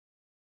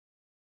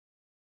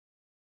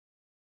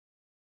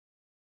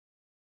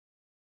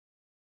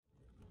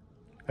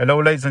Hello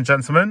ladies and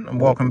gentlemen,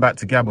 and welcome back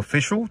to Gab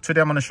Official.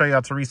 Today I'm going to show you how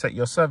to reset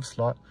your service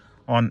light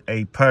on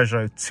a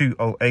Peugeot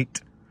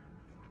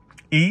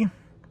 208e.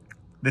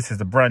 This is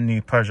the brand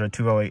new Peugeot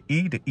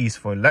 208e. The E is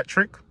for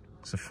electric.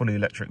 It's a fully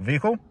electric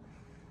vehicle.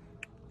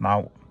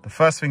 Now, the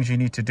first things you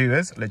need to do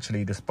is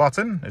literally this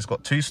button. It's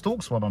got two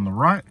stalks, one on the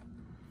right,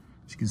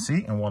 as you can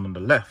see, and one on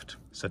the left.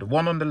 So the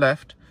one on the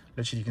left,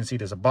 literally you can see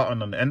there's a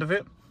button on the end of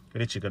it.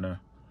 You're literally going to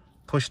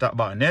push that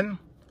button in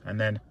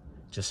and then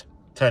just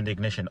turn the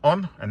ignition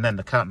on, and then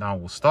the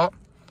countdown will start.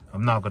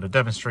 I'm now going to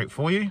demonstrate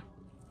for you.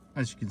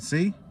 As you can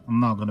see,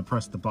 I'm now going to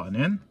press the button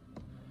in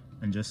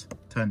and just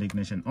turn the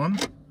ignition on.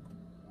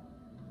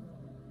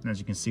 As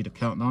you can see, the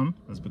countdown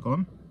has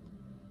begun.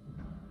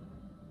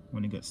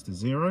 When it gets to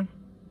 0,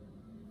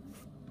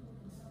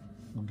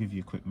 we'll give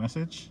you a quick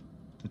message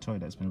to tell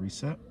you that it's been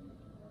reset.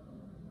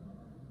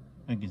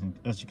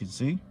 As you can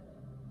see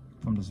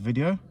from this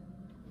video,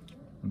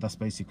 and that's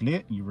basically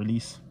it. You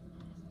release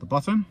the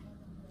button.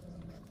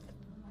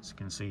 As you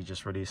can see,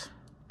 just release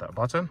that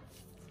button.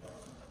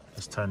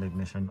 Just turn the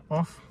ignition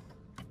off.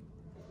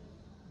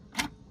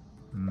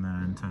 And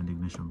then turn the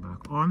ignition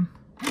back on.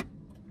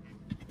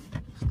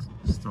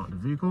 Start the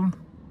vehicle.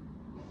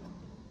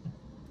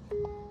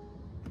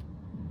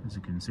 As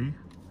you can see,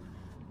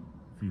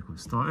 vehicle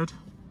started.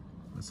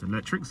 It's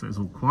electric, so it's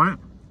all quiet.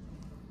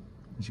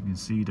 As you can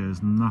see,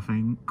 there's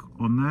nothing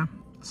on there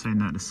saying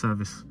that the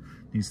service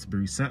needs to be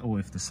reset or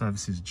if the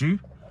service is due.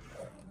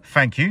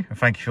 Thank you, and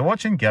thank you for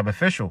watching Gab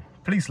Official.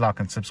 Please like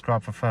and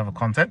subscribe for further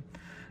content,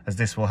 as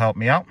this will help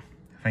me out.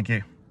 Thank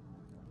you.